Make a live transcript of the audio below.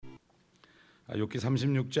욥기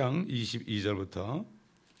 36장 22절부터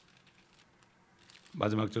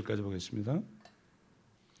마지막 절까지 보겠습니다.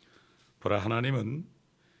 보라, 하나님은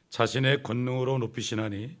자신의 권능으로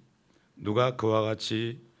높이시나니 누가 그와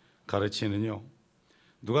같이 가르치느뇨?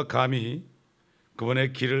 누가 감히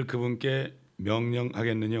그분의 길을 그분께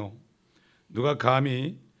명령하겠느뇨? 누가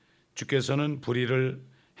감히 주께서는 불의를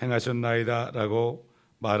행하셨나이다 라고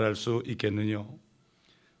말할 수 있겠느뇨?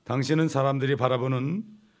 당신은 사람들이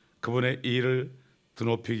바라보는 그분의 일을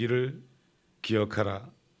드높이기를 기억하라.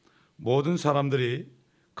 모든 사람들이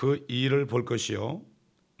그 일을 볼 것이요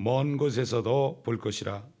먼 곳에서도 볼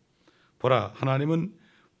것이라. 보라, 하나님은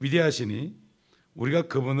위대하시니 우리가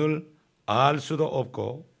그분을 알 수도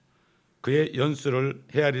없고 그의 연수를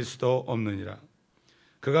헤아릴 수도 없느니라.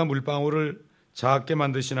 그가 물방울을 작게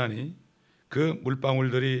만드시나니 그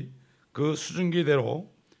물방울들이 그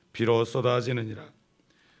수증기대로 비로 쏟아지느니라.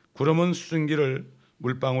 구름은 수증기를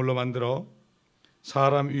물방울로 만들어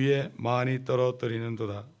사람 위에 많이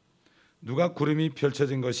떨어뜨리는도다. 누가 구름이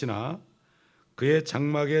펼쳐진 것이나 그의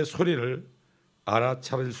장막의 소리를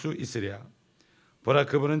알아차릴 수 있으랴. 보라,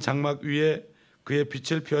 그분은 장막 위에 그의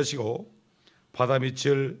빛을 펴시고 바다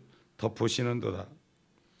밑을 덮으시는도다.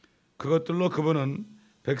 그것들로 그분은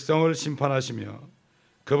백성을 심판하시며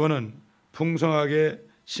그분은 풍성하게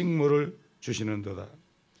식물을 주시는도다.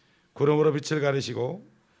 구름으로 빛을 가리시고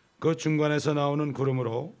그 중간에서 나오는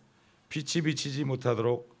구름으로 빛이 비치지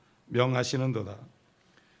못하도록 명하시는도다.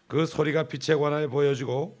 그 소리가 빛에 관하여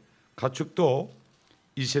보여주고 가축도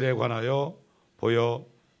이슬에 관하여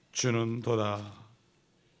보여주는도다.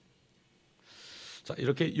 자,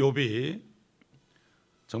 이렇게 욥이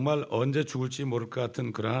정말 언제 죽을지 모를 것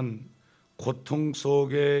같은 그러한 고통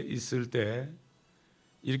속에 있을 때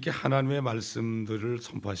이렇게 하나님의 말씀들을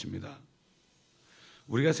선포하십니다.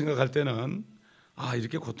 우리가 생각할 때는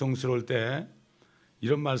이렇게 고통스러울 때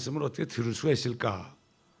이런 말씀을 어떻게 들을 수가 있을까?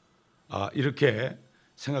 이렇게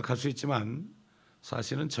생각할 수 있지만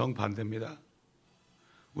사실은 정반대입니다.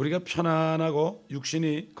 우리가 편안하고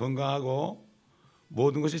육신이 건강하고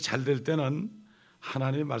모든 것이 잘 될 때는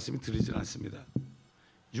하나님의 말씀이 들리지 않습니다.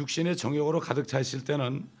 육신의 정욕으로 가득 차 있을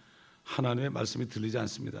때는 하나님의 말씀이 들리지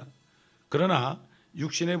않습니다. 그러나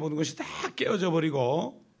육신의 모든 것이 다 깨어져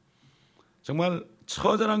버리고 정말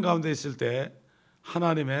처절한 가운데 있을 때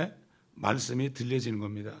하나님의 말씀이 들려지는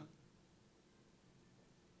겁니다.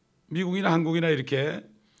 미국이나 한국이나 이렇게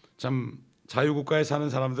참 자유국가에 사는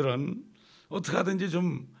사람들은 어떻게 하든지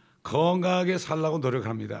좀 건강하게 살려고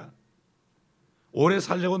노력합니다. 오래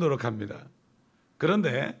살려고 노력합니다.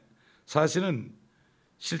 그런데 사실은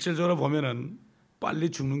실질적으로 보면은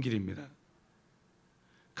빨리 죽는 길입니다.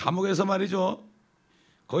 감옥에서 말이죠,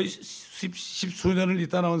 거의 십수년을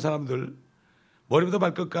있다 나온 사람들, 머리부터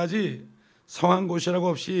발끝까지 성한 곳이라고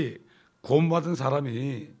없이 고문받은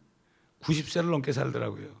사람이 90세를 넘게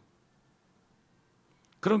살더라고요.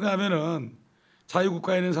 그런가 하면은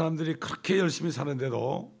자유국가에 있는 사람들이 그렇게 열심히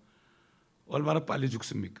사는데도 얼마나 빨리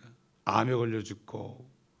죽습니까? 암에 걸려 죽고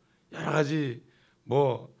여러 가지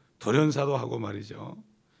돌연사도 하고 말이죠.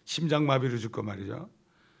 심장마비로 죽고 말이죠.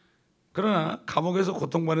 그러나 감옥에서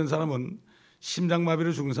고통받는 사람은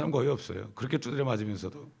심장마비로 죽는 사람 거의 없어요. 그렇게 두드려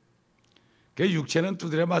맞으면서도. 그 육체는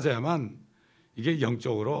두드려 맞아야만 이게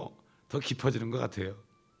영적으로 더 깊어지는 것 같아요.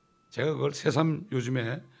 제가 그걸 새삼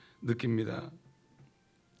요즘에 느낍니다.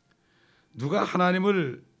 누가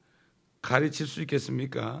하나님을 가르칠 수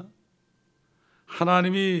있겠습니까?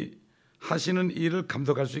 하나님이 하시는 일을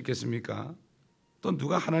감독할 수 있겠습니까? 또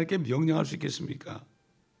누가 하나님께 명령할 수 있겠습니까?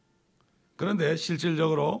 그런데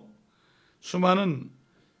실질적으로 수많은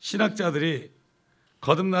신학자들이,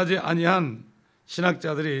 거듭나지 아니한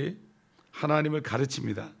신학자들이 하나님을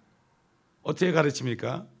가르칩니다. 어떻게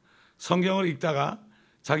가르칩니까? 성경을 읽다가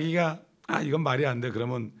자기가 이건 말이 안 돼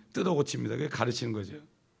그러면 뜯어 고칩니다. 그게 가르치는 거죠.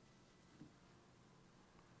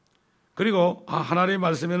 그리고 하나님의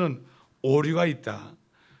말씀에는 오류가 있다.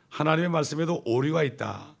 하나님의 말씀에도 오류가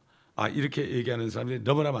있다. 이렇게 얘기하는 사람들이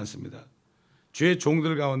너무나 많습니다. 주의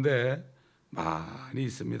종들 가운데 많이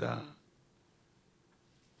있습니다.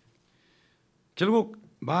 결국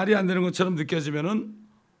말이 안 되는 것처럼 느껴지면은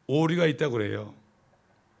오류가 있다고 그래요.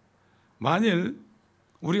 만일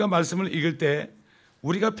우리가 말씀을 읽을 때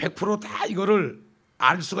우리가 100% 이거를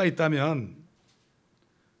알 수가 있다면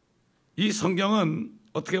이 성경은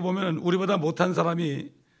어떻게 보면 우리보다 못한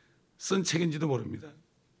사람이 쓴 책인지도 모릅니다.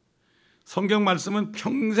 성경 말씀은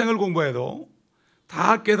평생을 공부해도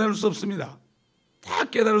다 깨달을 수 없습니다. 다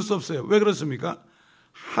깨달을 수 없어요. 왜 그렇습니까?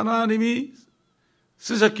 하나님이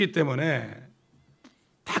쓰셨기 때문에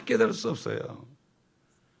다 깨달을 수 없어요.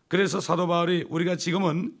 그래서 사도 바울이 우리가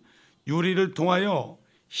지금은 유리를 통하여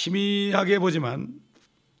희미하게 보지만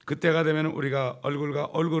그때가 되면 우리가 얼굴과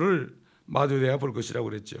얼굴을 마주대어 볼 것이라고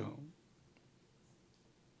그랬죠.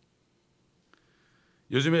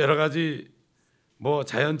 요즘에 여러 가지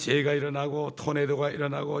자연재해가 일어나고 토네이도가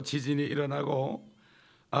일어나고 지진이 일어나고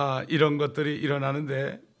이런 것들이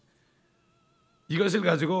일어나는데 이것을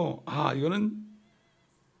가지고 이거는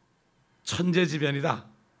천재지변이다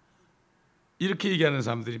이렇게 얘기하는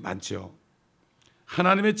사람들이 많죠.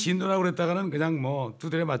 하나님의 진노라고 그랬다가는 그냥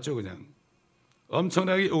두드려 맞죠. 그냥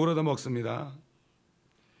엄청나게 욕을 얻어먹습니다.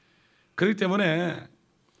 그렇기 때문에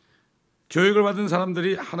교육을 받은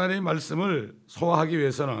사람들이 하나님의 말씀을 소화하기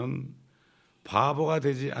위해서는 바보가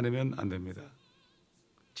되지 않으면 안 됩니다.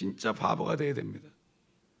 진짜 바보가 되어야 됩니다.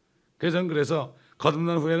 그래서 저는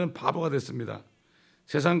거듭난 후에는 바보가 됐습니다.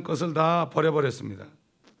 세상 것을 다 버려버렸습니다.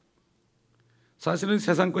 사실은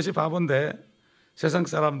세상 것이 바본데 세상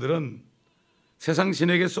사람들은 세상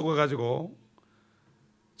신에게 속아가지고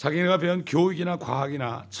자기네가 배운 교육이나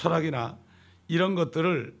과학이나 철학이나 이런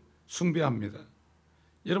것들을 숭배합니다.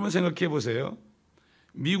 여러분 생각해 보세요.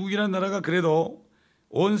 미국이라는 나라가 그래도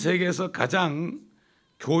온 세계에서 가장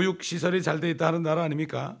교육시설이 잘 돼 있다는 나라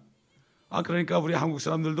아닙니까? 그러니까 우리 한국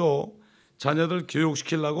사람들도 자녀들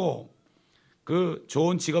교육시키려고 그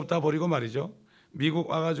좋은 직업 다 버리고 말이죠. 미국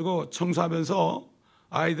와가지고 청소하면서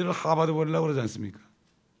아이들을 하버드 보내려고 그러지 않습니까?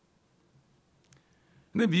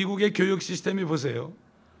 근데 미국의 교육 시스템이 보세요.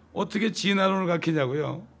 어떻게 진화론을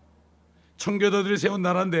가르치냐고요. 청교도들이 세운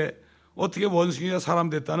나라인데 어떻게 원숭이가 사람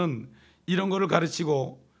됐다는 이런 거를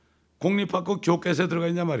가르치고 공립학교 교과서에 들어가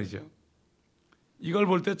있냐 말이죠. 이걸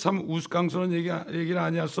볼 때 참 우스꽝스러운 얘기를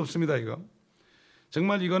아니할 수 없습니다. 이거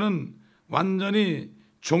정말 이거는 완전히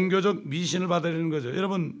종교적 미신을 받아들이는 거죠.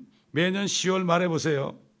 여러분 매년 10월 말에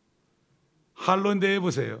보세요. 할로윈 대회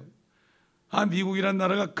보세요. 미국이라는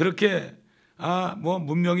나라가 그렇게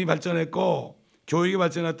문명이 발전했고 교육이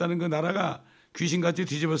발전했다는 그 나라가 귀신같이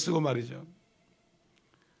뒤집어 쓰고 말이죠.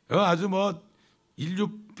 아주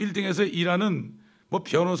인류 빌딩에서 일하는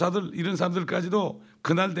변호사들 이런 사람들까지도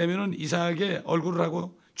그날 되면은 이상하게 얼굴을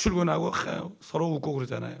하고 출근하고 서로 웃고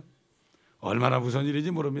그러잖아요. 얼마나 무서운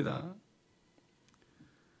일인지 모릅니다.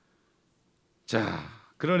 자,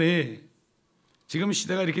 그러니 지금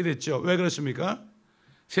시대가 이렇게 됐죠. 왜 그렇습니까?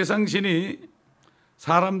 세상 신이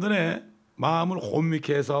사람들의 마음을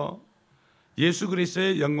혼미케 해서 예수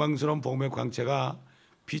그리스도의 영광스러운 복음의 광채가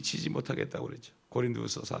비치지 못하겠다고 그랬죠.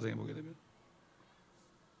 고린도후서 4장에 보게 되면.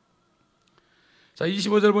 자,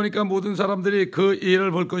 25절 보니까 모든 사람들이 그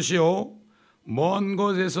일을 볼 것이요 먼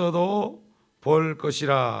곳에서도 볼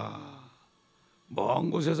것이라.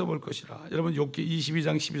 먼 곳에서 볼 것이라. 여러분 욥기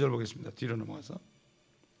 22장 12절 보겠습니다. 뒤로 넘어가서.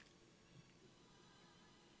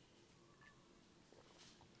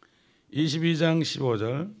 (22장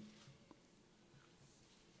 15절)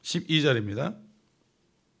 12절입니다.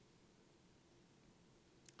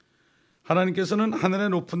 하나님께서는 하늘의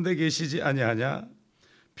높은 데 계시지 아니하냐.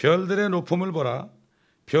 별들의 높음을 보라.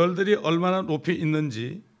 별들이 얼마나 높이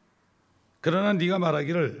있는지. 그러나 네가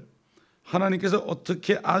말하기를 하나님께서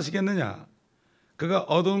어떻게 아시겠느냐. 그가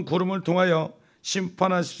어두운 구름을 통하여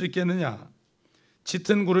심판하실 수 있겠느냐.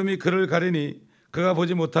 짙은 구름이 그를 가리니 그가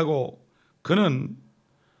보지 못하고 그는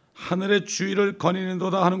하늘의 주위를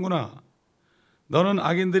거니는도다 하는구나. 너는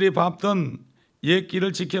악인들이 밟던 옛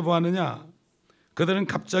길을 지켜보았느냐. 그들은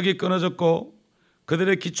갑자기 끊어졌고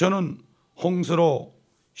그들의 기초는 홍수로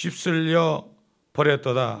휩쓸려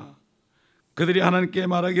버렸도다. 그들이 하나님께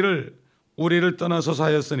말하기를 우리를 떠나소서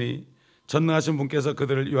하였으니 전능하신 분께서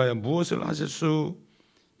그들을 위하여 무엇을 하실 수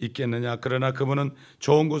있겠느냐. 그러나 그분은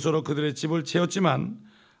좋은 곳으로 그들의 집을 채웠지만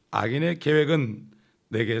악인의 계획은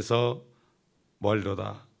내게서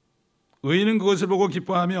멀도다. 의인은 그것을 보고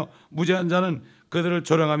기뻐하며 무죄한 자는 그들을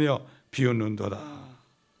조롱하며 비웃는도다.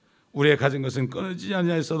 우리의 가진 것은 끊어지지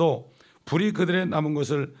아니하였어도 불이 그들의 남은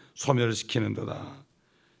것을 소멸시키는도다.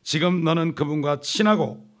 지금 너는 그분과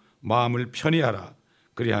친하고 마음을 편히 하라.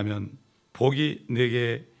 그리하면 복이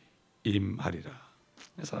내게 임하리라.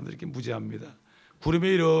 사람들이 이렇게 무지합니다. 구름이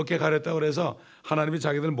이렇게 가렸다고 그래서 하나님이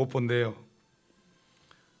자기들 못 본대요.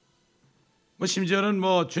 심지어는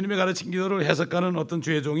주님이 가르친 기도를 해석하는 어떤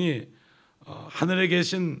주의 종이 하늘에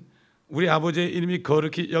계신 우리 아버지의 이름이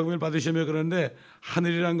거룩히 여김을 받으시며 그러는데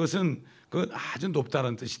하늘이란 것은 그 아주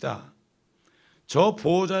높다는 뜻이다. 저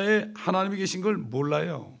보호자에 하나님이 계신 걸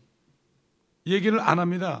몰라요. 얘기를 안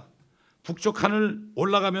합니다. 북쪽 하늘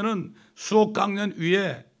올라가면은 수억 강년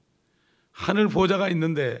위에 하늘 보호자가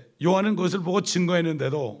있는데 요한은 그것을 보고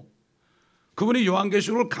증거했는데도 그분이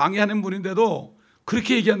요한계시록을 강의하는 분인데도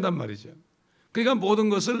그렇게 얘기한단 말이죠. 그러니까 모든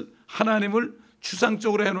것을 하나님을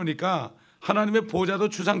추상적으로 해놓으니까 하나님의 보호자도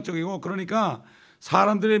추상적이고 그러니까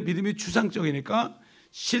사람들의 믿음이 추상적이니까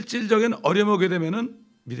실질적인 어려움이 오게 되면은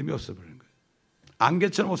믿음이 없어버리는 거예요.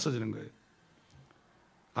 안개처럼 없어지는 거예요.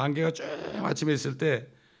 안개가 쭉 아침에 있을 때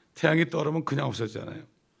태양이 떠오르면 그냥 없어지잖아요.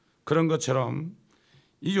 그런 것처럼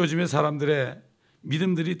이 요즘의 사람들의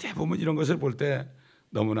믿음들이 대부분 이런 것을 볼 때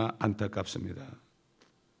너무나 안타깝습니다.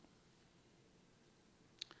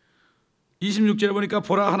 26절에 보니까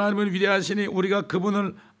보라, 하나님은 위대하시니 우리가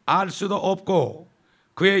그분을 알 수도 없고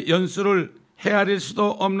그의 연수를 헤아릴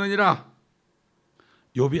수도 없느니라.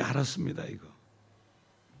 욥이 알았습니다. 이거.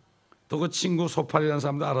 또 그 친구 소팔이라는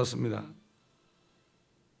사람도 알았습니다.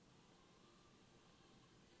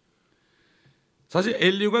 사실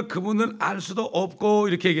엘리후가 그분을 알 수도 없고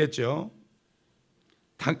이렇게 얘기했죠.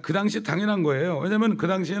 그 당시 당연한 거예요. 왜냐하면 그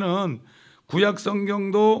당시에는 구약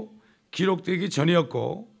성경도 기록되기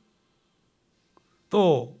전이었고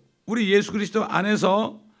또 우리 예수 그리스도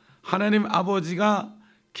안에서 하나님 아버지가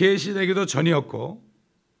계시되기도 전이었고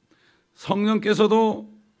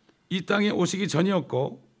성령께서도 이 땅에 오시기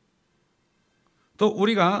전이었고 또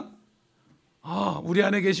우리가 우리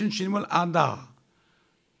안에 계신 주님을 안다.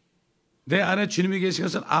 내 안에 주님이 계신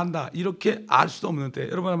것을 안다. 이렇게 알 수도 없는 때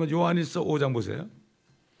여러분 한번 요한일서 5장 보세요.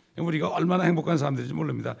 우리가 얼마나 행복한 사람들인지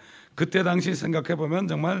모릅니다. 그때 당시 생각해 보면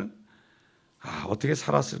정말 어떻게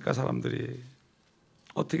살았을까 사람들이.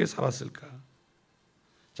 어떻게 살았을까.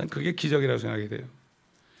 전 그게 기적이라고 생각이 돼요.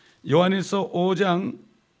 요한일서 5장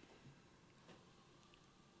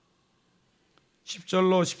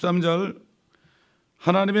 10절로 13절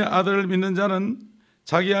하나님의 아들을 믿는 자는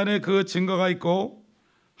자기 안에 그 증거가 있고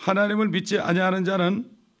하나님을 믿지 아니하는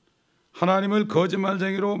자는 하나님을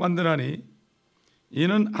거짓말쟁이로 만드나니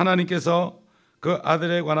이는 하나님께서 그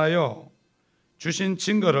아들에 관하여 주신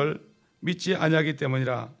증거를 믿지 아니하기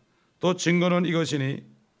때문이라. 또 증거는 이것이니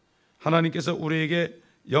하나님께서 우리에게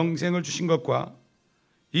영생을 주신 것과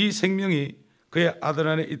이 생명이 그의 아들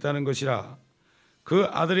안에 있다는 것이라. 그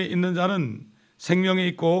아들이 있는 자는 생명이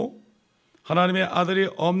있고 하나님의 아들이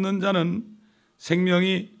없는 자는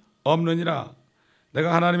생명이 없느니라.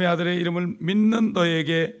 내가 하나님의 아들의 이름을 믿는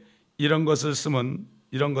너에게 이런 것들을 쓰면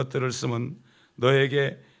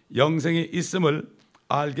너에게 영생이 있음을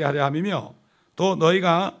알게 하려 함이며 또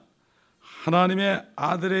너희가 하나님의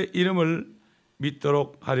아들의 이름을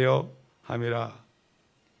믿도록 하려 함이라.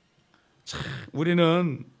 참,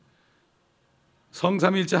 우리는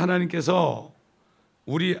성삼위일체 하나님께서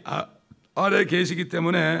우리 아래 계시기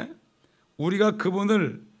때문에 우리가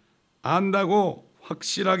그분을 안다고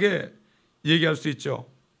확실하게 얘기할 수 있죠.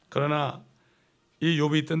 그러나 이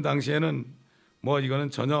욥이 있던 당시에는 이거는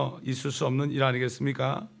전혀 있을 수 없는 일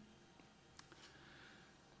아니겠습니까?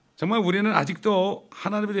 정말 우리는 아직도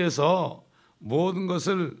하나님에 대해서 모든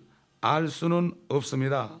것을 알 수는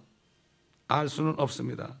없습니다. 알 수는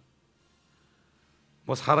없습니다.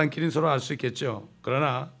 사람끼리는 서로 알 수 있겠죠.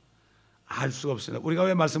 그러나 알 수가 없습니다. 우리가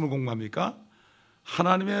왜 말씀을 공부합니까?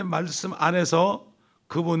 하나님의 말씀 안에서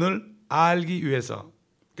그분을 알기 위해서.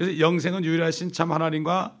 그래서 영생은 유일하신 참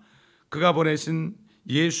하나님과 그가 보내신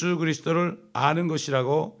예수 그리스도를 아는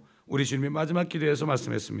것이라고 우리 주님이 마지막 기도에서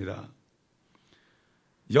말씀했습니다.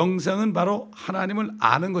 영생은 바로 하나님을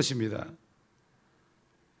아는 것입니다.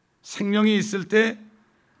 생명이 있을 때,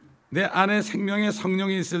 내 안에 생명의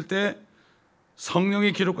성령이 있을 때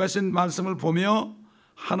성령이 기록하신 말씀을 보며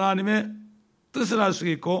하나님의 뜻을 알 수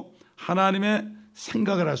있고 하나님의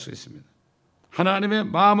생각을 할 수 있습니다. 하나님의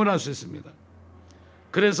마음을 알 수 있습니다.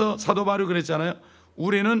 그래서 사도 바울이 그랬잖아요.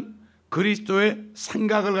 우리는 그리스도의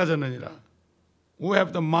생각을 가졌느니라. We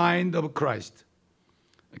have the mind of Christ.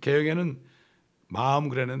 개혁에는 마음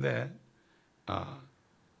그랬는데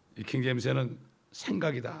이 킹제임스에는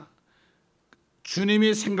생각이다.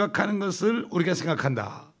 주님이 생각하는 것을 우리가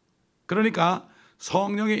생각한다. 그러니까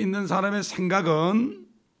성령에 있는 사람의 생각은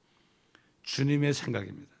주님의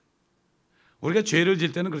생각입니다. 우리가 죄를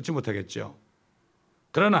지을 때는 그렇지 못하겠죠.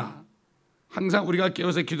 그러나 항상 우리가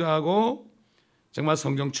깨어서 기도하고 정말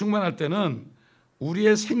성경 충만할 때는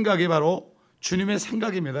우리의 생각이 바로 주님의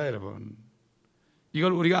생각입니다, 여러분.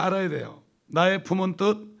 이걸 우리가 알아야 돼요. 나의 품은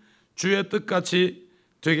뜻, 주의 뜻같이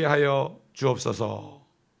되게 하여 주옵소서.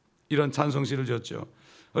 이런 찬송시를 지었죠.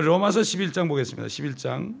 로마서 11장 보겠습니다.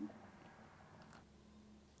 11장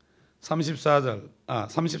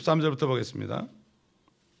 33절부터 보겠습니다.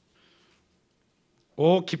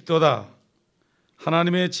 오 깊도다.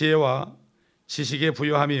 하나님의 지혜와 지식에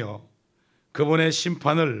부여하며 그분의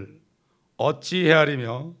심판을 어찌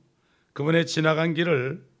헤아리며 그분의 지나간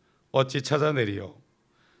길을 어찌 찾아내리요.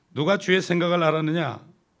 누가 주의 생각을 알았느냐?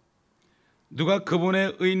 누가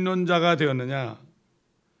그분의 의논자가 되었느냐?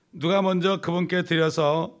 누가 먼저 그분께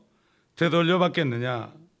드려서 되돌려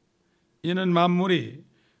받겠느냐? 이는 만물이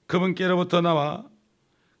그분께로부터 나와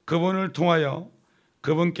그분을 통하여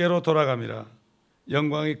그분께로 돌아갑니다.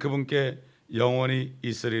 영광이 그분께 영원히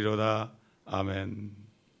있으리로다. 아멘.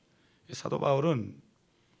 사도 바울은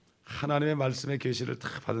하나님의 말씀의 계시를 다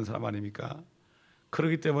받은 사람 아닙니까?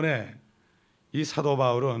 그렇기 때문에 이 사도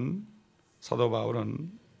바울은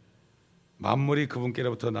만물이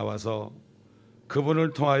그분께로부터 나와서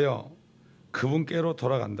그분을 통하여 그분께로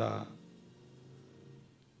돌아간다,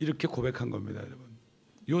 이렇게 고백한 겁니다. 여러분,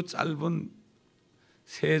 이 짧은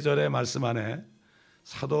세 절의 말씀 안에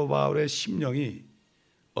사도 바울의 심령이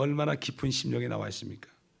얼마나 깊은 심령이 나와 있습니까?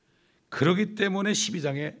 그러기 때문에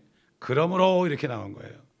 12장에 그러므로 이렇게 나온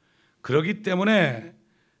거예요. 그러기 때문에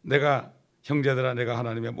내가, 형제들아, 내가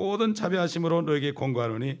하나님의 모든 자비하심으로 너에게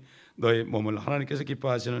권고하노니 너의 몸을 하나님께서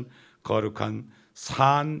기뻐하시는 거룩한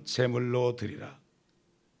산 제물로 드리라.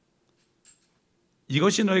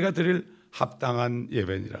 이것이 너희가 드릴 합당한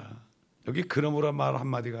예배니라. 여기 그러므로 말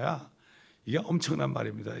한마디가야 이게 엄청난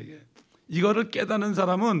말입니다. 이거를 깨닫는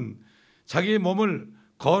사람은 자기의 몸을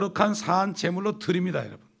거룩한 산 제물로 드립니다.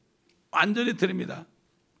 여러분, 완전히 드립니다.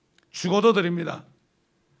 죽어도 드립니다.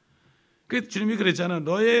 그 주님이 그랬잖아요.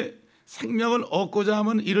 너의 생명을 얻고자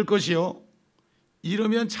하면 잃을 것이요,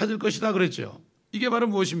 잃으면 찾을 것이다 그랬죠. 이게 바로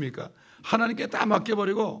무엇입니까? 하나님께 다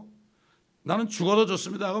맡겨버리고 나는 죽어도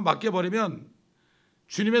좋습니다 하고 맡겨버리면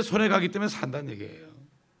주님의 손에 가기 때문에 산다는 얘기예요.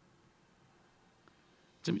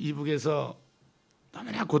 지금 이북에서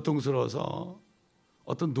너무나 고통스러워서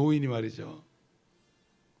어떤 노인이 말이죠,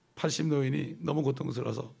 80 노인이 너무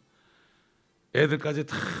고통스러워서 애들까지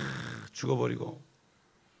다 죽어버리고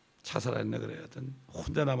자살했나 그래요. 하여튼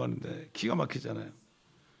혼자 남았는데 기가 막히잖아요.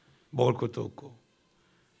 먹을 것도 없고.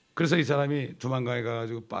 그래서 이 사람이 두만강에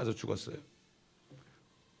가가지고 빠져 죽었어요.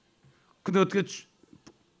 근데 어떻게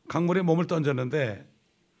강물에 몸을 던졌는데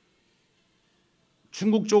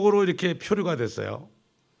중국 쪽으로 이렇게 표류가 됐어요.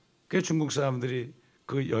 그래서 중국 사람들이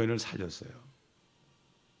그 여인을 살렸어요.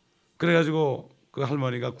 그래가지고 그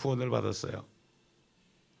할머니가 구원을 받았어요.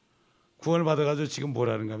 구원을 받아가지고 지금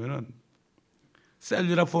뭐라는가 하면은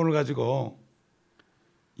셀룰라 폰을 가지고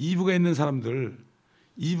이북에 있는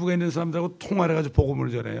사람들하고 통화를 해가지고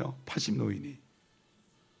복음을 전해요. 80 노인이.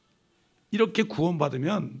 이렇게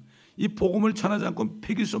구원받으면 이 복음을 전하지 않고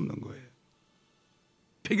패길 수 없는 거예요.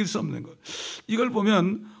 패길 수 없는 거. 이걸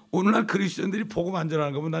보면 오늘날 그리스도인들이 복음 안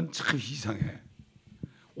전하는 거 보면 난 참 이상해.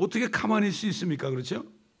 어떻게 가만히 있을 수 있습니까? 그렇죠?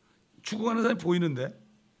 죽어가는 사람이 보이는데,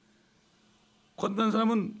 건너는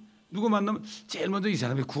사람은 누구 만나면 제일 먼저 이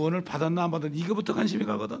사람이 구원을 받았나 안 받았나 이거부터 관심이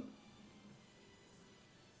가거든.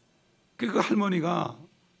 그 할머니가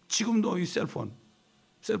지금도 이 셀폰을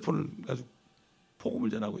가지고 복음을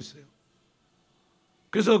전하고 있어요.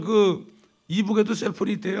 그래서 그 이북에도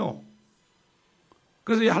셀폰이 있대요.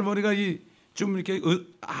 그래서 이 할머니가 좀 이렇게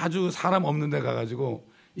아주 사람 없는 데 가가지고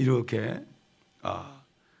이렇게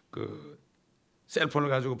그 셀폰을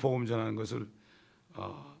가지고 복음 전하는 것을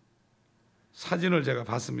사진을 제가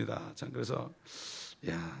봤습니다. 참, 그래서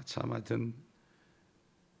참 하여튼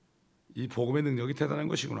이 복음의 능력이 대단한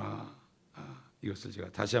것이구나. 이것을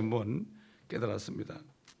제가 다시 한번 깨달았습니다.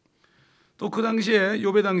 또 그 당시에,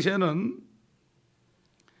 욥의 당시에는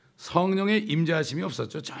성령의 임재하심이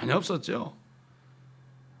없었죠. 전혀 없었죠.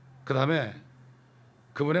 그 다음에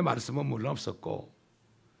그분의 말씀은 물론 없었고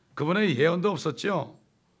그분의 예언도 없었죠.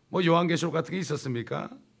 뭐 요한계시록 같은 게 있었습니까?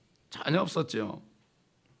 전혀 없었죠.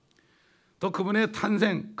 또 그분의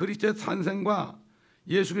탄생, 그리스도의 탄생과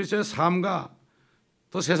예수 그리스도의 삶과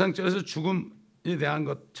또 세상적에서 죽음에 대한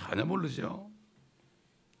것 전혀 모르죠.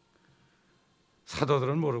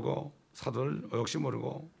 사도들은 모르고, 사도들 역시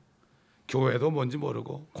모르고, 교회도 뭔지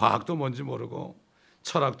모르고, 과학도 뭔지 모르고,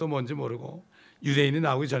 철학도 뭔지 모르고, 유대인이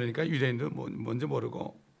나오기 전이니까 유대인도 뭔지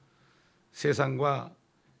모르고, 세상과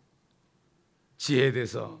지혜에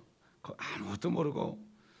대해서 아무것도 모르고,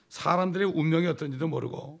 사람들의 운명이 어떤지도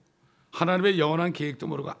모르고, 하나님의 영원한 계획도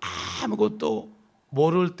모르고 아무것도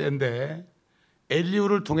모를 때인데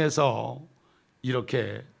엘리후를 통해서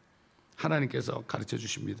이렇게 하나님께서 가르쳐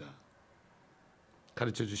주십니다.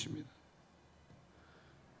 가르쳐 주십니다.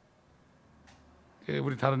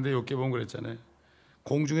 우리 다른 데 욥기 보면 그랬잖아요.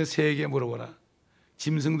 공중의 새에게 물어보라,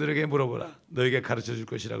 짐승들에게 물어보라, 너에게 가르쳐 줄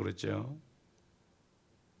것이라 그랬죠.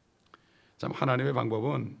 참 하나님의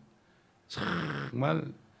방법은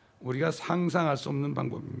정말 우리가 상상할 수 없는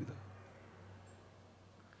방법입니다.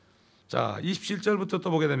 자, 27절부터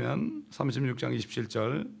또 보게 되면 36장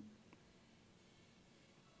 27절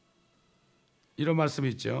이런 말씀이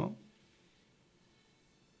있죠.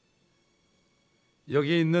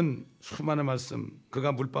 여기에 있는 수많은 말씀,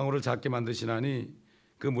 그가 물방울을 작게 만드시나니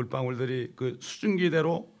그 물방울들이 그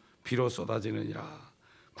수증기대로 비로 쏟아지느니라.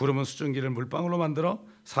 구름은 수증기를 물방울로 만들어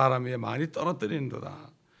사람 위에 많이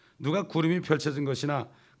떨어뜨리는도다. 누가 구름이 펼쳐진 것이나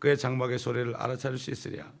그의 장막의 소리를 알아차릴 수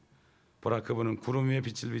있으랴. 보라, 그분은 구름 위에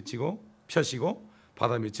빛을 비치고 펴시고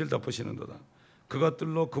바다 밑을 덮으시는도다.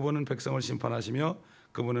 그것들로 그분은 백성을 심판하시며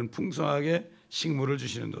그분은 풍성하게 식물을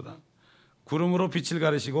주시는도다. 구름으로 빛을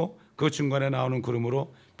가리시고 그 중간에 나오는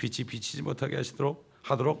구름으로 빛이 비치지 못하게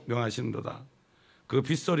하도록 명하시는도다. 그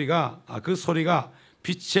소리가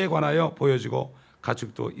빛에 관하여 보여주고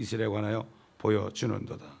가축도 이슬에 관하여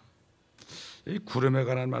보여주는도다. 이 구름에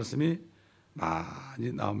관한 말씀이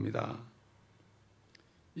많이 나옵니다.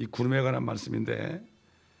 이 구름에 관한 말씀인데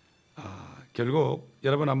결국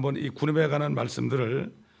여러분 한번 이 구름에 관한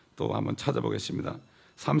말씀들을 또 한번 찾아보겠습니다.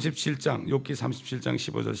 37장 욥기 37장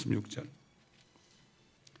 15절 16절.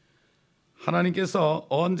 하나님께서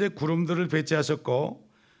언제 구름들을 배치하셨고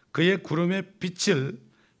그의 구름의 빛을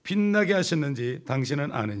빛나게 하셨는지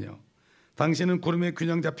당신은 아느냐? 당신은 구름의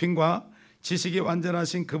균형 잡힘과 지식이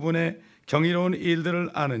완전하신 그분의 경이로운 일들을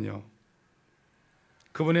아느냐?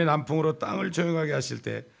 그분의 남풍으로 땅을 조용하게 하실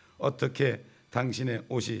때 어떻게 당신의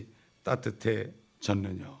옷이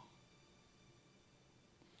따뜻해졌느냐?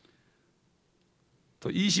 또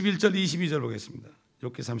 21절 22절 보겠습니다.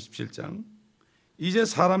 욥기 37장. 이제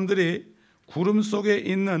사람들이 구름 속에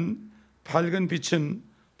있는 밝은 빛은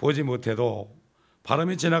보지 못해도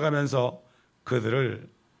바람이 지나가면서 그들을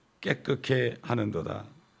깨끗게 하는도다.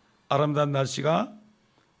 아름다운 날씨가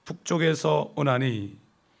북쪽에서 오나니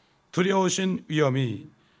두려우신 위엄이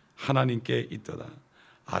하나님께 있도다.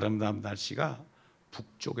 아름다운 날씨가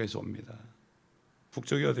북쪽에서 옵니다.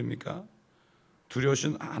 북쪽이 어디입니까?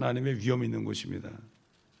 두려우신 하나님의 위엄이 있는 곳입니다.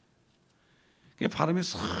 바람이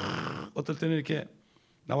싹 어떨 때는 이렇게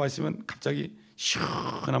나와 있으면 갑자기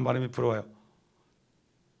시원한 바람이 불어와요.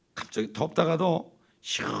 갑자기 덥다가도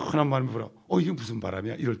시원한 바람이 불어. 이게 무슨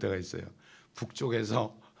바람이야? 이럴 때가 있어요.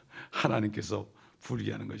 북쪽에서 하나님께서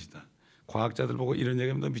불게 하는 것이다. 과학자들 보고 이런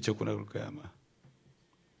얘기하면 너 미쳤구나 그럴 거야 아마.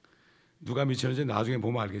 누가 미쳤는지 나중에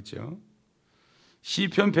보면 알겠죠.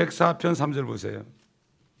 시편 104편 3절 보세요.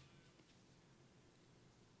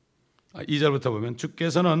 2절부터 보면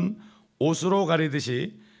주께서는 옷으로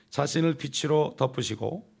가리듯이 자신을 빛으로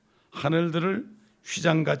덮으시고 하늘들을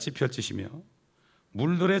휘장같이 펼치시며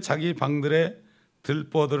물들에 자기 방들에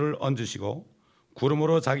들보들을 얹으시고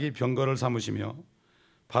구름으로 자기 병거를 삼으시며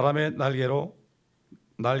바람의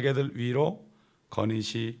날개들 위로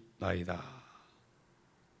거니시나이다.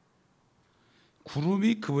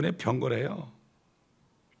 구름이 그분의 병거래요.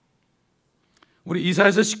 우리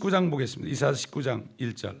이사야서 19장 보겠습니다. 이사야서 19장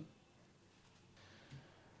 1절.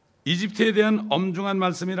 이집트에 대한 엄중한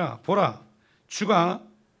말씀이라. 보라, 주가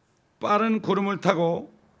빠른 구름을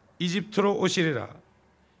타고 이집트로 오시리라.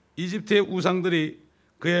 이집트의 우상들이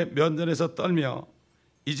그의 면전에서 떨며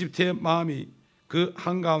이집트의 마음이 그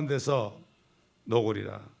한가운데서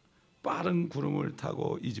녹으리라. 빠른 구름을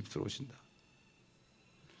타고 이집트로 오신다.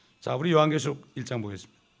 자, 우리 요한계시록 1장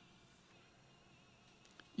보겠습니다.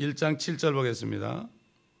 1장 7절 보겠습니다.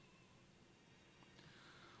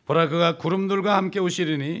 보라, 그가 구름들과 함께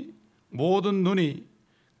오시리니 모든 눈이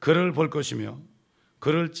그를 볼 것이며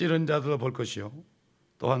그를 찌른 자들도 볼 것이요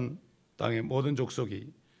또한 땅의 모든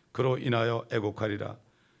족속이 그로 인하여 애곡하리라.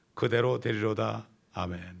 그대로 되리로다.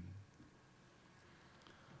 아멘.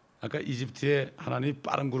 아까 이집트에 하나님이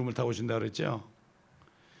빠른 구름을 타고 오신다고 그랬죠.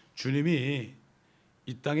 주님이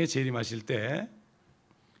이 땅에 재림하실 때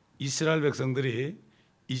이스라엘 백성들이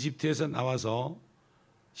이집트에서 나와서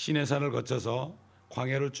시내산을 거쳐서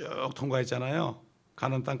광야를 쭉 통과했잖아요.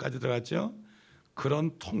 가나안 땅까지 들어갔죠.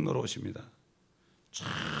 그런 통로로 오십니다. 쫙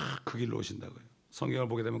그 길로 오신다고요. 성경을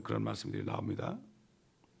보게 되면 그런 말씀들이 나옵니다.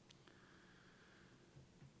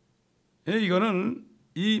 이거는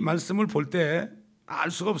이 말씀을 볼 때 알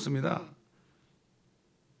수가 없습니다.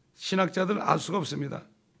 신학자들 알 수가 없습니다.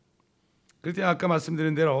 그럴 때 아까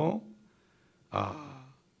말씀드린 대로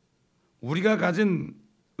우리가 가진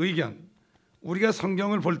의견, 우리가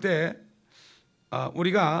성경을 볼 때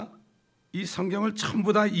우리가 이 성경을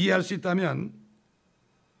전부 다 이해할 수 있다면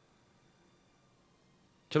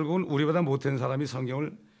결국은 우리보다 못한 사람이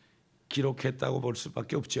성경을 기록했다고 볼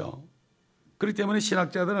수밖에 없죠. 그렇기 때문에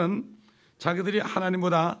신학자들은 자기들이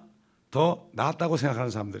하나님보다 더 낫다고 생각하는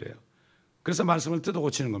사람들이에요. 그래서 말씀을 뜯어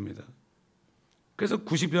고치는 겁니다. 그래서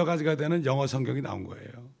 90여 가지가 되는 영어 성경이 나온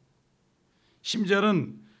거예요.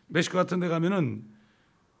 심지어는 멕시코 같은 데 가면은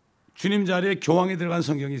주님 자리에 교황이 들어간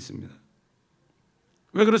성경이 있습니다.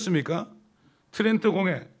 왜 그렇습니까? 트렌트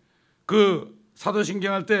공회, 그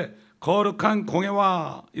사도신경 할 때 거룩한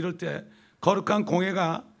공회와 이럴 때 거룩한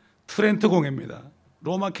공회가 트렌트 공회입니다.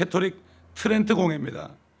 로마 캐토릭 트렌트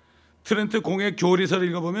공회입니다. 트렌트 공회 교리서를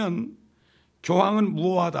읽어보면 교황은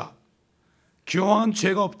무오하다. 교황은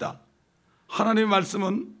죄가 없다. 하나님의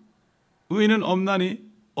말씀은 의인은 없나니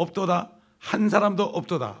없도다. 한 사람도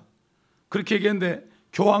없도다. 그렇게 얘기했는데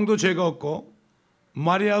교황도 죄가 없고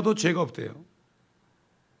마리아도 죄가 없대요.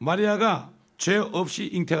 마리아가 죄 없이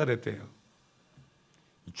잉태가 됐대요.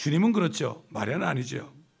 주님은 그렇죠. 마리아는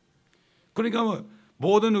아니죠. 그러니까 뭐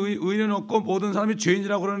모든 의인은 없고 모든 사람이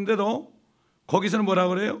죄인이라고 그러는데도 거기서는 뭐라고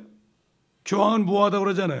그래요? 교황은 무하다고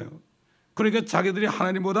그러잖아요. 그러니까 자기들이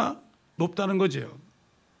하나님보다 높다는 거죠.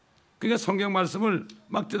 그러니까 성경 말씀을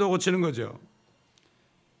막 뜯어 고치는 거죠.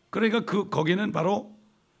 그러니까 거기는 바로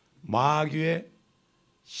마귀의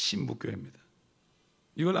신부교회입니다.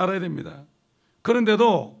 이걸 알아야 됩니다.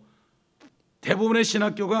 그런데도 대부분의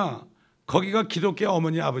신학교가 거기가 기독교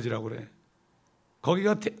어머니 아버지라고 그래.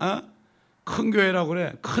 거기가 큰 교회라고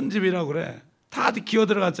그래. 큰 집이라고 그래. 다 기어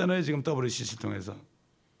들어갔잖아요. 지금 WCC 통해서.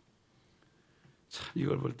 참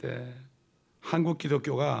이걸 볼 때 한국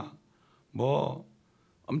기독교가 뭐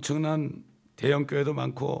엄청난 대형 교회도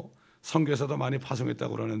많고 선교사도 많이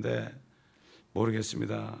파송했다고 그러는데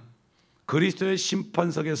모르겠습니다. 그리스도의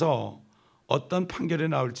심판석에서 어떤 판결이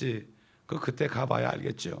나올지 그때 가봐야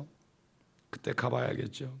알겠죠. 그때 가봐야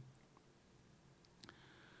알겠죠.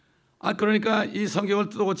 그러니까 이 성경을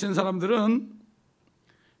뜯어고친 사람들은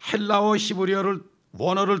헬라어 히브리어를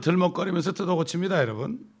원어를 들먹거리면서 뜯어고칩니다,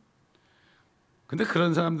 여러분. 근데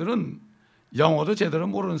그런 사람들은 영어도 제대로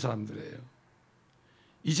모르는 사람들이에요.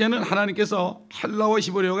 이제는 하나님께서 헬라어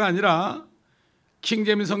히브리어가 아니라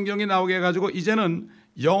킹제임스 성경이 나오게 해가지고 이제는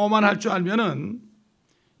영어만 할 줄 알면은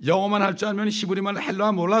히브리말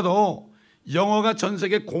헬라어 몰라도 영어가 전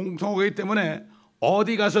세계 공통어이기 때문에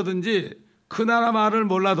어디 가서든지 그 나라 말을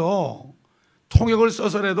몰라도 통역을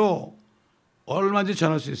써서라도 얼마든지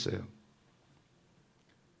전할 수 있어요.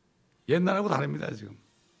 옛날하고 다릅니다. 지금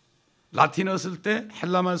라틴어 쓸 때,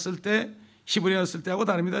 헬라말 쓸 때, 히브리어 쓸 때하고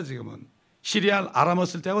다릅니다. 지금은 시리아 아람어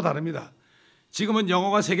쓸 때하고 다릅니다. 지금은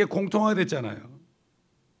영어가 세계 공통화가 됐잖아요.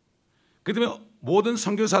 그 때문에 모든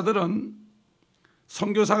선교사들은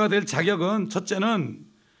선교사가 될 자격은 첫째는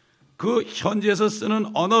그 현지에서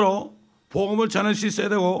쓰는 언어로 복음을 전할 수 있어야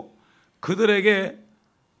되고 그들에게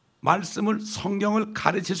말씀을 성경을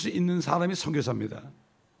가르칠 수 있는 사람이 선교사입니다.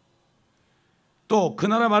 또 그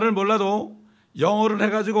나라 말을 몰라도 영어를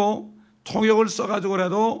해가지고 통역을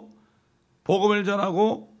써가지고라도 복음을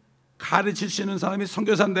전하고 가르칠 수 있는 사람이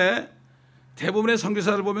선교사인데 대부분의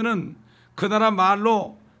선교사를 보면은 그 나라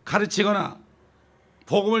말로 가르치거나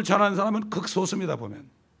복음을 전하는 사람은 극소수입니다. 보면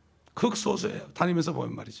극소수예요. 다니면서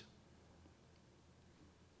보면 말이죠.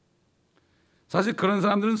 사실 그런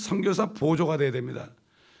사람들은 선교사 보조가 돼야 됩니다.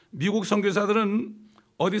 미국 선교사들은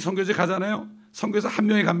어디 선교지 가잖아요. 선교사 한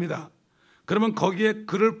명이 갑니다. 그러면 거기에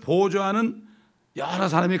그를 보조하는 여러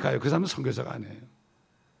사람이 가요. 그 사람은 선교사가 아니에요.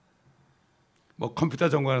 뭐 컴퓨터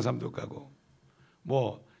전공하는 사람도 가고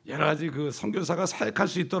뭐 여러 가지 그 선교사가 사역할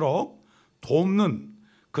수 있도록 돕는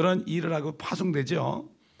그런 일을 하고 파송되죠.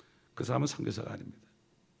 그 사람은 선교사가 아닙니다.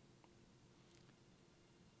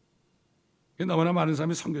 너무나 많은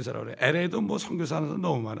사람이 선교사라고 그래요. LA도 뭐 선교사 하는 사람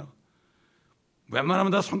너무 많아.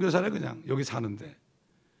 웬만하면 다 선교사래 그냥 여기 사는데.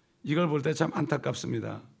 이걸 볼 때 참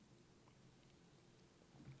안타깝습니다.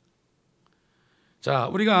 자,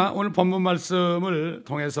 우리가 오늘 본문 말씀을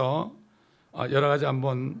통해서 여러 가지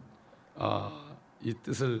한번 이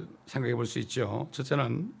뜻을 생각해 볼 수 있죠.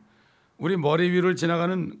 첫째는 우리 머리 위를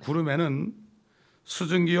지나가는 구름에는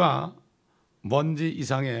수증기와 먼지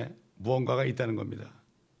이상의 무언가가 있다는 겁니다.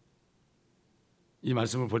 이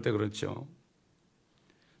말씀을 볼 때 그렇죠.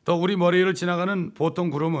 또 우리 머리 위를 지나가는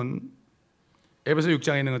보통 구름은 에베소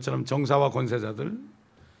 6장에 있는 것처럼 정사와 권세자들,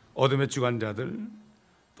 어둠의 주관자들,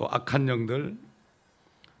 또 악한 영들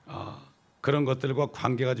그런 것들과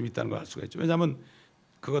관계가 좀 있다는 걸 알 수가 있죠. 왜냐하면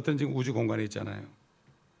그것들은 지금 우주 공간에 있잖아요.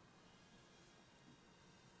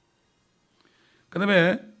 그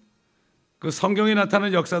다음에 그 성경에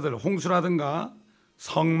나타나는 역사들, 홍수라든가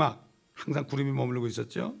성막, 항상 구름이 머무르고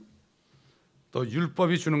있었죠. 또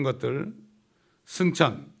율법이 주는 것들,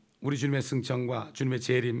 승천, 우리 주님의 승천과 주님의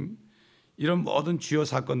재림, 이런 모든 주요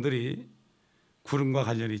사건들이 구름과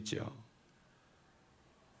관련이 있죠.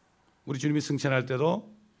 우리 주님이 승천할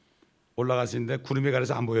때도 올라가시는데 구름에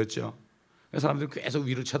가려서 안 보였죠. 사람들이 계속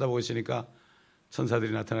위를 쳐다보고 있으니까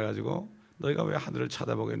천사들이 나타나가지고 너희가 왜 하늘을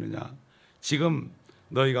쳐다보겠느냐. 지금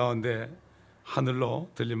너희 가운데 하늘로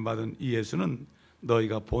들림받은 이 예수는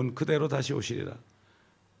너희가 본 그대로 다시 오시리라.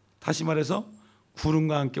 다시 말해서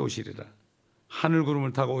구름과 함께 오시리라. 하늘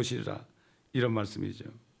구름을 타고 오시리라. 이런 말씀이죠.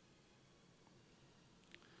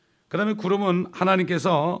 그 다음에 구름은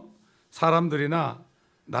하나님께서 사람들이나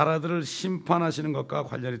나라들을 심판하시는 것과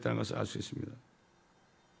관련이 있다는 것을 알 수 있습니다.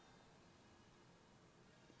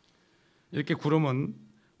 이렇게 구름은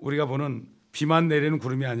우리가 보는 비만 내리는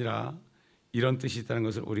구름이 아니라 이런 뜻이 있다는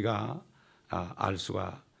것을 우리가 알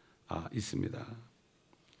수가 있습니다.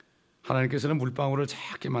 하나님께서는 물방울을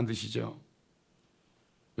작게 만드시죠.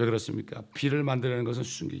 왜 그렇습니까? 비를 만들어내는 것은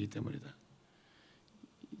수증기이기 때문이다.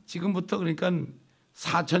 지금부터 그러니까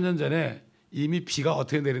 4,000년 전에 이미 비가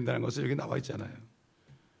어떻게 내린다는 것을 여기 나와 있잖아요.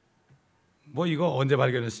 뭐 이거 언제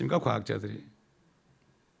발견했습니까? 과학자들이.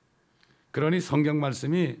 그러니 성경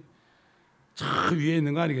말씀이 저 위에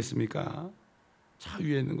있는 거 아니겠습니까? 저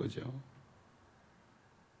위에 있는 거죠.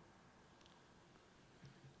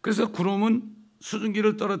 그래서 구름은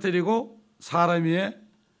수증기를 떨어뜨리고 사람 위에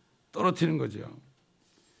떨어뜨리는 거죠.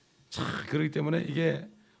 자, 그렇기 때문에 이게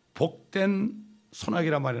복된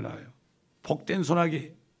소나기란 말이 나와요. 복된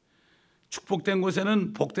소나기. 축복된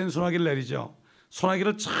곳에는 복된 소나기를 내리죠.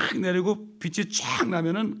 소나기를 쫙 내리고 빛이 쫙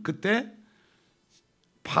나면은 그때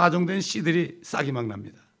파종된 씨들이 싹이 막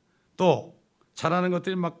납니다. 또 자라는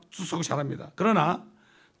것들이 막 쑥쑥 자랍니다. 그러나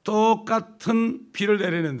똑같은 비를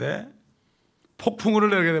내리는데 폭풍우를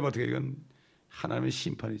내리게 되면 어떻게, 이건 하나님의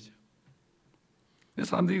심판이죠. 근데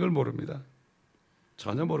사람들이 이걸 모릅니다.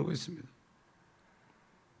 전혀 모르고 있습니다.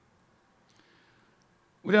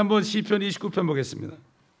 우리 한번 시편 29편 보겠습니다.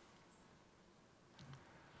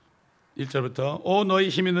 1절부터 오 너희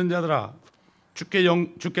힘 있는 자들아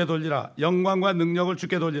주께 돌리라. 영광과 능력을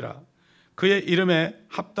주께 돌리라. 그의 이름에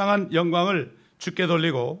합당한 영광을 주께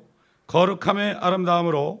돌리고 거룩함의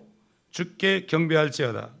아름다움으로 주께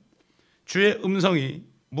경배할지어다. 주의 음성이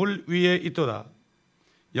물 위에 있도다.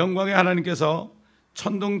 영광의 하나님께서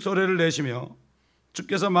천둥 소리를 내시며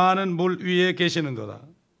주께서 많은 물 위에 계시는도다.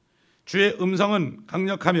 주의 음성은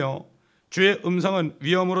강력하며 주의 음성은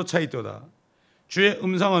위엄으로 차 있도다. 주의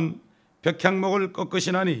음성은 백향목을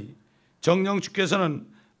꺾으시나니 정녕 주께서는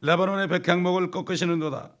레바논의 백향목을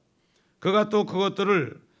꺾으시는도다. 그가 또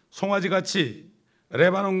그것들을 송아지같이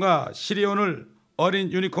레바논과 시리온을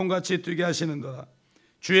어린 유니콘같이 뛰게 하시는도다.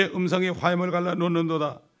 주의 음성이 화염을 갈라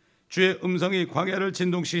놓는도다. 주의 음성이 광야를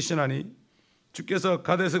진동시키시나니 주께서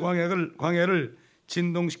가데스 광야를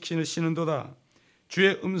진동시키시는도다.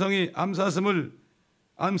 주의 음성이 암사슴으로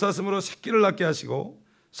새끼를 낳게 하시고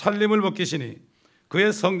살림을 벗기시니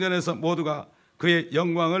그의 성전에서 모두가 그의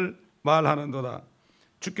영광을 말하는도다.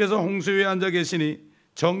 주께서 홍수 위에 앉아 계시니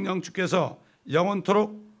정녕 주께서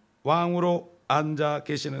영원토록 왕으로 앉아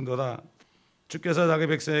계시는도다. 주께서 자기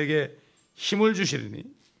백성에게 힘을 주시리니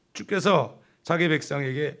주께서 자기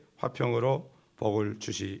백성에게 화평으로 복을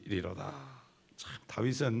주시리로다. 참,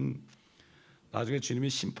 다윗은 나중에 주님이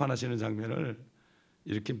심판하시는 장면을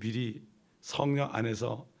이렇게 미리 성령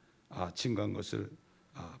안에서 증거한 것을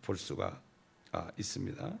볼 수가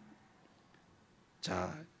있습니다.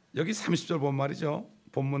 자, 여기 30절 보면 말이죠.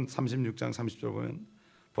 본문 36장 30절 보면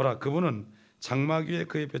보라 그분은 장막 위에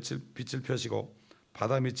그의 빛을 펴시고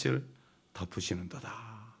바다 밑을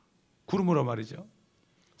덮으시는도다. 구름으로 말이죠.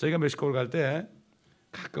 저희가 멕시코를 갈 때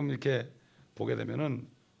가끔 이렇게 보게 되면은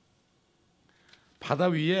바다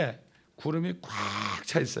위에 구름이 꽉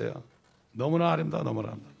차 있어요. 너무나 아름다워, 너무나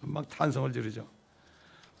아름다워. 막 탄성을 지르죠.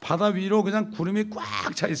 바다 위로 그냥 구름이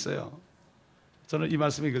꽉 차 있어요. 저는 이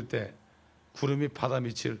말씀 읽을 때 구름이 바다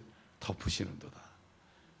밑을 덮으시는도다.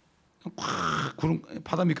 꽉 구름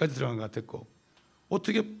바다 밑까지 들어간 것 같았고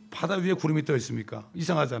어떻게 바다 위에 구름이 떠 있습니까?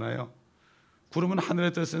 이상하잖아요. 구름은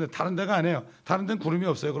하늘에 떠 있는데 다른 데가 아니에요. 다른 데는 구름이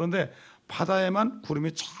없어요. 그런데 바다에만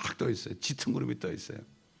구름이 쫙 떠 있어요. 짙은 구름이 떠 있어요.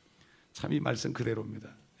 참 이 말씀 그대로입니다.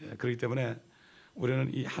 그렇기 때문에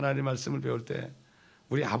우리는 이 하나님의 말씀을 배울 때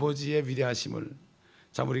우리 아버지의 위대하심을,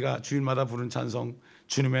 참 우리가 주일마다 부르는 찬송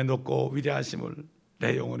주님의 높고 위대하심을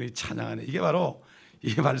내 영혼이 찬양하네, 이게 바로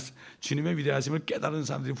이 말씀 주님의 위대하심을 깨달은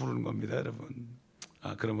사람들이 부르는 겁니다, 여러분.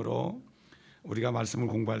 그러므로 우리가 말씀을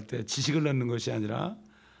공부할 때 지식을 넣는 것이 아니라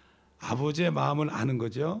아버지의 마음을 아는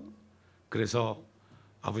거죠. 그래서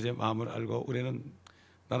아버지의 마음을 알고 우리는,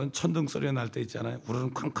 나는 천둥 소리가 날 때 있잖아요. 우르르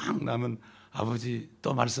쾅쾅 나면 아버지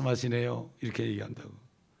또 말씀하시네요 이렇게 얘기한다고.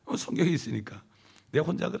 성경이 있으니까. 내가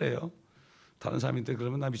혼자 그래요. 다른 사람인데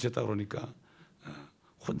그러면 나 미쳤다 그러니까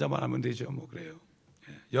혼자만 하면 되죠. 뭐 그래요.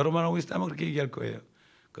 여러만 하고 있다면 그렇게 얘기할 거예요.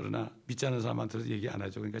 그러나 믿지 않는 사람한테는 얘기 안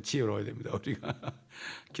하죠. 그러니까 지혜로워야 됩니다. 우리가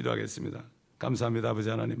기도하겠습니다. 감사합니다. 아버지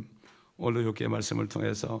하나님, 오늘 육계의 말씀을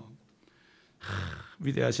통해서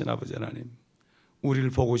위대하신 아버지 하나님, 우리를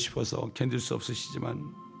보고 싶어서 견딜 수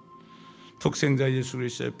없으시지만 독생자 예수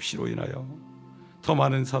그리스도의 피로 인하여 더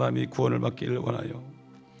많은 사람이 구원을 받기를 원하여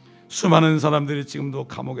수많은 사람들이 지금도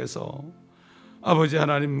감옥에서 아버지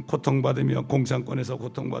하나님 고통받으며, 공산권에서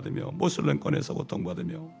고통받으며, 모슬렘권에서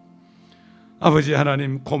고통받으며, 아버지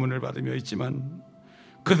하나님 고문을 받으며 있지만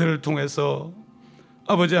그들을 통해서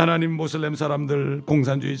아버지 하나님 모슬렘 사람들,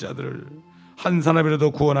 공산주의자들을 한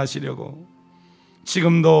사람이라도 구원하시려고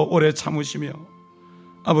지금도 오래 참으시며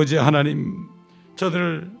아버지 하나님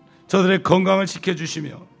저들의 건강을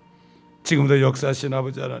지켜주시며 지금도 역사하신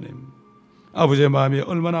아버지 하나님, 아버지의 마음이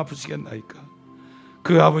얼마나 아프시겠나이까.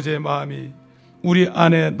 그 아버지의 마음이 우리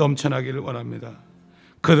안에 넘쳐나기를 원합니다.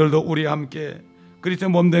 그들도 우리와 함께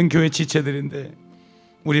그리스도의 몸된 교회 지체들인데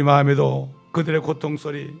우리 마음에도 그들의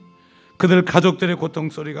고통소리, 그들 가족들의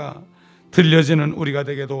고통소리가 들려지는 우리가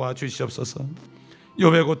되게 도와주시옵소서.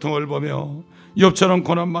 욥의 고통을 보며 욥처럼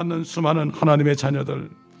고난받는 수많은 하나님의 자녀들,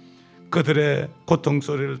 그들의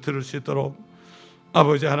고통소리를 들을 수 있도록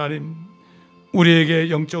아버지 하나님, 우리에게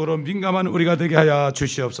영적으로 민감한 우리가 되게 하여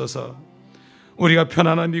주시옵소서. 우리가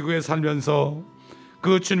편안한 미국에 살면서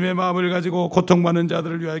그 주님의 마음을 가지고 고통받는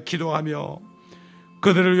자들을 위하여 기도하며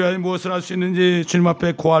그들을 위하여 무엇을 할 수 있는지 주님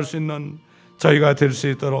앞에 고할 수 있는 저희가 될 수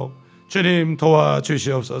있도록 주님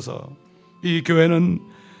도와주시옵소서. 이 교회는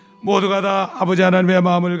모두가 다 아버지 하나님의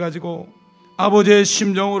마음을 가지고 아버지의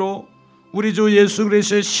심정으로, 우리 주 예수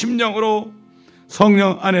그리스도의 심령으로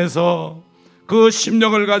성령 안에서 그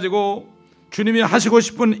심령을 가지고 주님이 하시고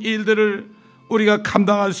싶은 일들을 우리가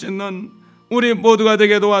감당할 수 있는 우리 모두가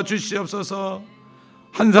되게 도와주시옵소서.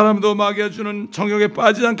 한 사람도 막여주는 정욕에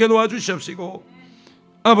빠지지 않게 도와주시옵시고,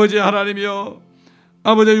 아버지 하나님이여,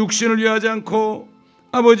 아버지의 육신을 위하지 않고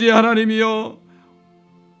아버지 하나님이여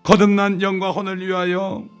거듭난 영과 혼을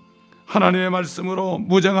위하여 하나님의 말씀으로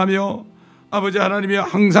무장하며 아버지 하나님이여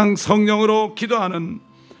항상 성령으로 기도하는,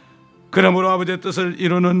 그러므로 아버지의 뜻을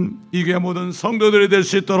이루는 이 교회 모든 성도들이 될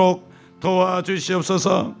수 있도록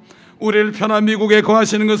도와주시옵소서. 우리를 편한 미국에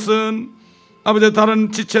거하시는 것은 아버지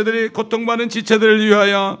다른 지체들이, 고통받는 지체들을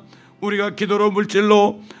위하여 우리가 기도로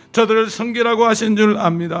물질로 저들을 섬기라고 하신 줄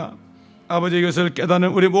압니다. 아버지 이것을 깨닫는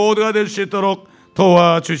우리 모두가 될 수 있도록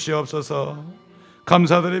도와주시옵소서.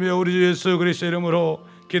 감사드리며 우리 주 예수 그리스도의 이름으로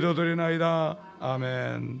기도드리나이다.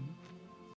 아멘.